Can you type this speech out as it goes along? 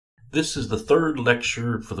This is the third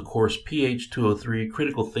lecture for the course PH 203,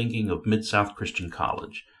 Critical Thinking of Mid-South Christian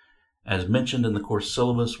College. As mentioned in the course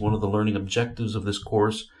syllabus, one of the learning objectives of this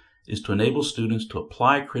course is to enable students to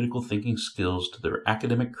apply critical thinking skills to their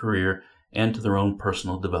academic career and to their own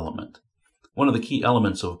personal development. One of the key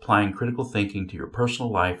elements of applying critical thinking to your personal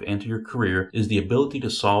life and to your career is the ability to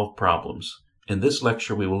solve problems. In this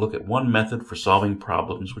lecture, we will look at one method for solving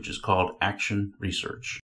problems, which is called action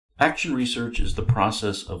research. Action research is the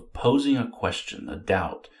process of posing a question, a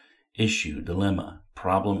doubt, issue, dilemma,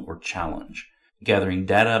 problem, or challenge, gathering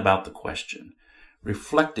data about the question,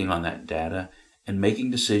 reflecting on that data, and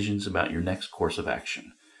making decisions about your next course of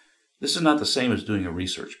action. This is not the same as doing a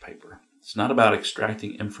research paper. It's not about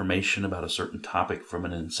extracting information about a certain topic from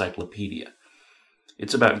an encyclopedia.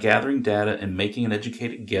 It's about gathering data and making an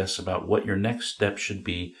educated guess about what your next step should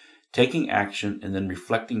be, taking action, and then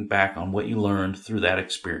reflecting back on what you learned through that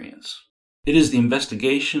experience. It is the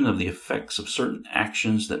investigation of the effects of certain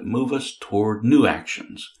actions that move us toward new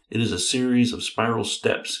actions. It is a series of spiral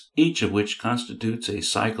steps, each of which constitutes a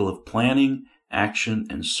cycle of planning, action,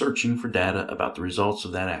 and searching for data about the results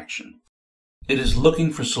of that action. It is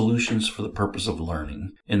looking for solutions for the purpose of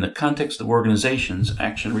learning. In the context of organizations,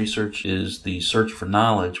 action research is the search for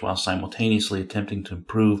knowledge while simultaneously attempting to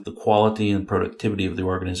improve the quality and productivity of the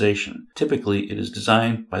organization. Typically, it is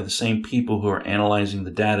designed by the same people who are analyzing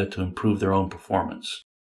the data to improve their own performance.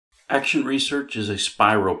 Action research is a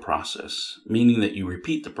spiral process, meaning that you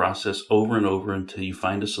repeat the process over and over until you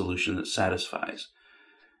find a solution that satisfies.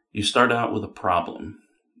 You start out with a problem.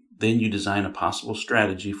 Then you design a possible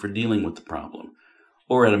strategy for dealing with the problem,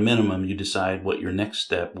 or at a minimum, you decide what your next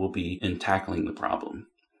step will be in tackling the problem.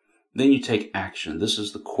 Then you take action. This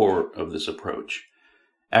is the core of this approach.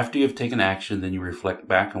 After you have taken action, then you reflect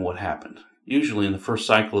back on what happened. Usually in the first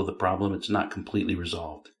cycle of the problem, it's not completely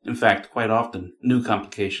resolved. In fact, quite often, new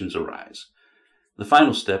complications arise. The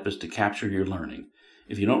final step is to capture your learning.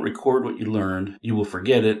 If you don't record what you learned, you will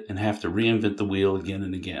forget it and have to reinvent the wheel again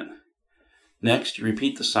and again. Next, you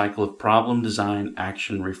repeat the cycle of problem, design,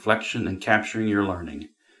 action, reflection, and capturing your learning.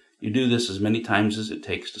 You do this as many times as it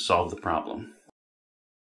takes to solve the problem.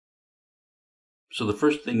 So the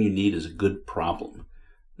first thing you need is a good problem.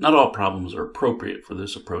 Not all problems are appropriate for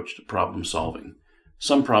this approach to problem solving.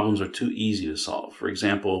 Some problems are too easy to solve. For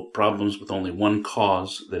example, problems with only one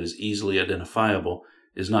cause that is easily identifiable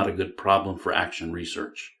is not a good problem for action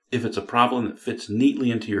research. If it's a problem that fits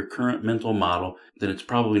neatly into your current mental model, then it's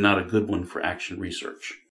probably not a good one for action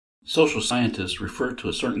research. Social scientists refer to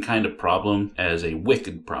a certain kind of problem as a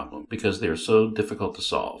wicked problem because they are so difficult to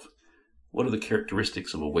solve. What are the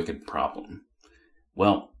characteristics of a wicked problem?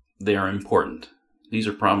 Well, they are important. These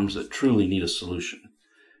are problems that truly need a solution.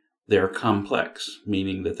 They are complex,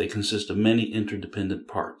 meaning that they consist of many interdependent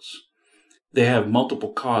parts. They have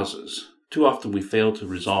multiple causes. Too often we fail to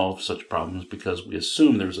resolve such problems because we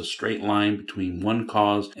assume there's a straight line between one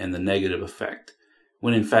cause and the negative effect,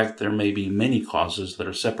 when in fact there may be many causes that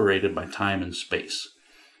are separated by time and space.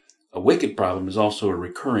 A wicked problem is also a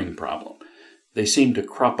recurring problem. They seem to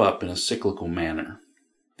crop up in a cyclical manner.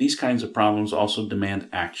 These kinds of problems also demand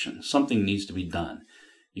action. Something needs to be done.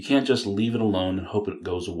 You can't just leave it alone and hope it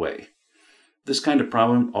goes away. This kind of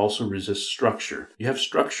problem also resists structure. You have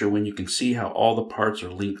structure when you can see how all the parts are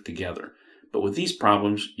linked together. But with these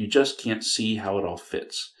problems, you just can't see how it all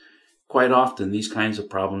fits. Quite often, these kinds of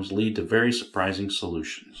problems lead to very surprising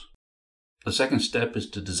solutions. The second step is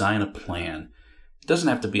to design a plan. It doesn't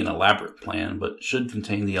have to be an elaborate plan, but should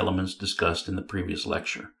contain the elements discussed in the previous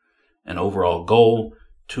lecture. An overall goal,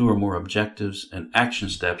 2 or more objectives, and action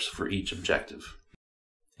steps for each objective.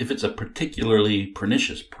 If it's a particularly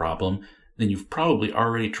pernicious problem, then you've probably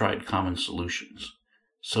already tried common solutions.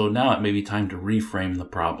 So now it may be time to reframe the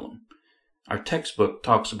problem. Our textbook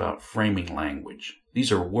talks about framing language.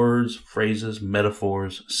 These are words, phrases,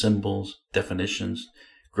 metaphors, symbols, definitions,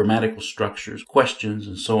 grammatical structures, questions,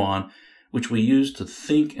 and so on, which we use to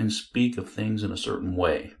think and speak of things in a certain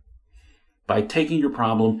way. By taking your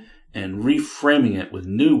problem and reframing it with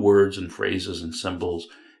new words and phrases and symbols,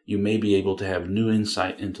 you may be able to have new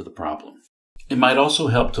insight into the problem. It might also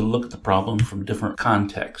help to look at the problem from different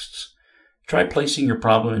contexts. Try placing your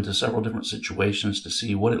problem into several different situations to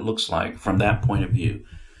see what it looks like from that point of view.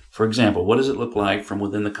 For example, what does it look like from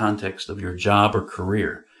within the context of your job or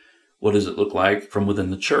career? What does it look like from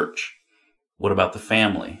within the church? What about the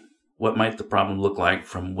family? What might the problem look like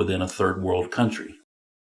from within a third world country?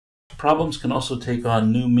 Problems can also take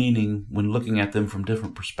on new meaning when looking at them from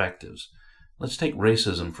different perspectives. Let's take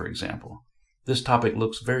racism, for example. This topic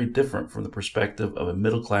looks very different from the perspective of a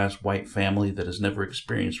middle-class white family that has never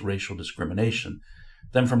experienced racial discrimination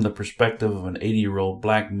then from the perspective of an 80-year-old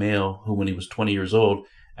black male who, when he was 20 years old,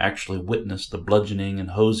 actually witnessed the bludgeoning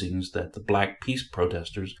and hosings that the black peace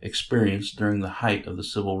protesters experienced during the height of the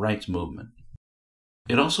civil rights movement.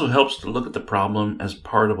 It also helps to look at the problem as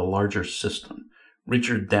part of a larger system.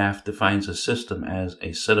 Richard Daff defines a system as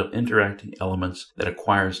a set of interacting elements that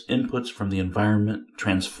acquires inputs from the environment,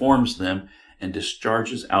 transforms them, and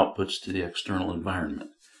discharges outputs to the external environment.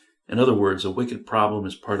 In other words, a wicked problem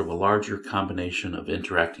is part of a larger combination of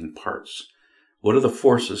interacting parts. What are the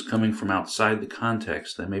forces coming from outside the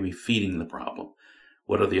context that may be feeding the problem?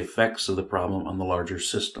 What are the effects of the problem on the larger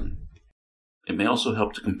system? It may also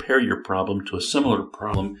help to compare your problem to a similar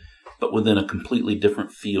problem, but within a completely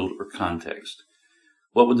different field or context.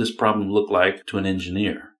 What would this problem look like to an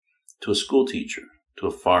engineer, to a school teacher, to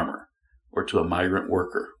a farmer, or to a migrant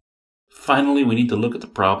worker? Finally, we need to look at the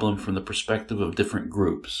problem from the perspective of different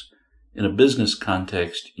groups. In a business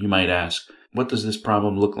context, you might ask, what does this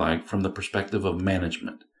problem look like from the perspective of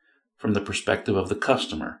management, from the perspective of the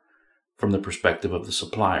customer, from the perspective of the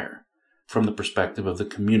supplier, from the perspective of the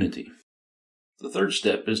community? The third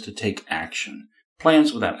step is to take action.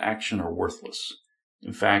 Plans without action are worthless.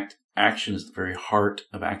 In fact, action is the very heart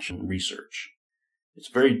of action research. It's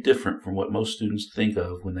very different from what most students think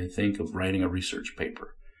of when they think of writing a research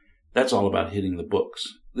paper. That's all about hitting the books.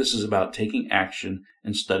 This is about taking action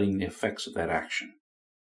and studying the effects of that action.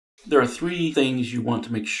 There are 3 things you want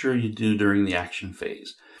to make sure you do during the action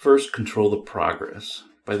phase. First, control the progress.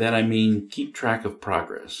 By that I mean keep track of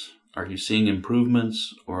progress. Are you seeing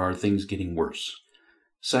improvements or are things getting worse?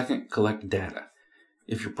 Second, collect data.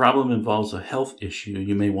 If your problem involves a health issue,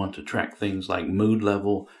 you may want to track things like mood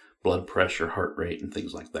level, blood pressure, heart rate, and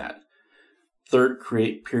things like that. Third,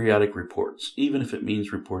 create periodic reports, even if it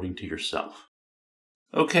means reporting to yourself.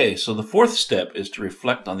 Okay, so the 4th step is to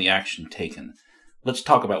reflect on the action taken. Let's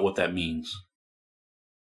talk about what that means.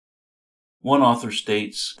 One author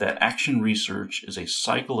states that action research is a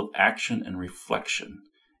cycle of action and reflection,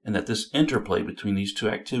 and that this interplay between these 2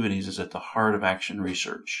 activities is at the heart of action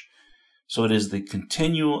research. So it is the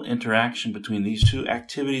continual interaction between these 2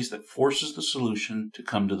 activities that forces the solution to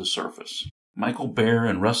come to the surface. Michael Baer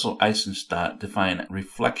and Russell Eisenstadt define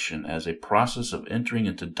reflection as a process of entering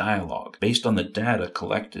into dialogue based on the data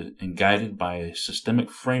collected and guided by a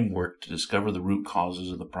systemic framework to discover the root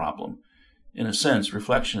causes of the problem. In a sense,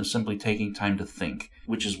 reflection is simply taking time to think,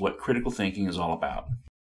 which is what critical thinking is all about.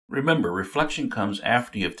 Remember, reflection comes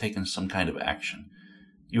after you have taken some kind of action.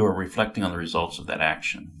 You are reflecting on the results of that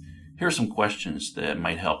action. Here are some questions that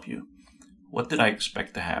might help you. What did I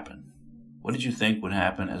expect to happen? What did you think would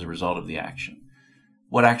happen as a result of the action?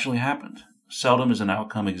 What actually happened? Seldom is an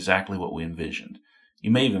outcome exactly what we envisioned. You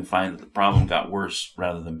may even find that the problem got worse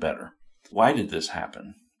rather than better. Why did this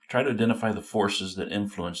happen? Try to identify the forces that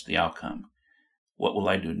influenced the outcome. What will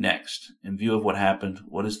I do next? In view of what happened,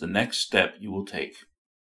 what is the next step you will take?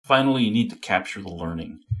 Finally, you need to capture the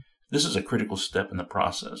learning. This is a critical step in the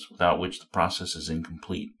process, without which the process is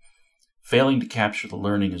incomplete. Failing to capture the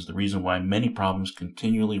learning is the reason why many problems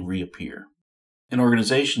continually reappear. In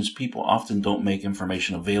organizations, people often don't make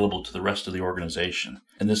information available to the rest of the organization,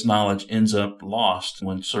 and this knowledge ends up lost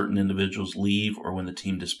when certain individuals leave or when the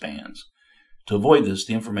team disbands. To avoid this,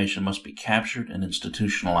 the information must be captured and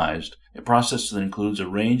institutionalized, a process that includes a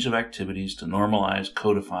range of activities to normalize,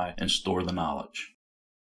 codify, and store the knowledge.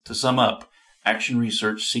 To sum up, action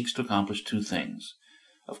research seeks to accomplish 2 things.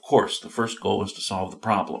 Of course, the first goal is to solve the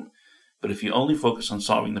problem. But if you only focus on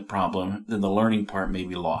solving the problem, then the learning part may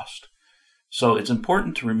be lost. So it's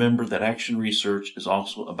important to remember that action research is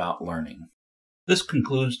also about learning. This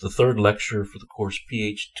concludes the 3rd lecture for the course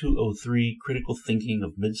PH 203, Critical Thinking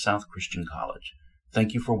of Mid-South Christian College.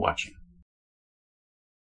 Thank you for watching.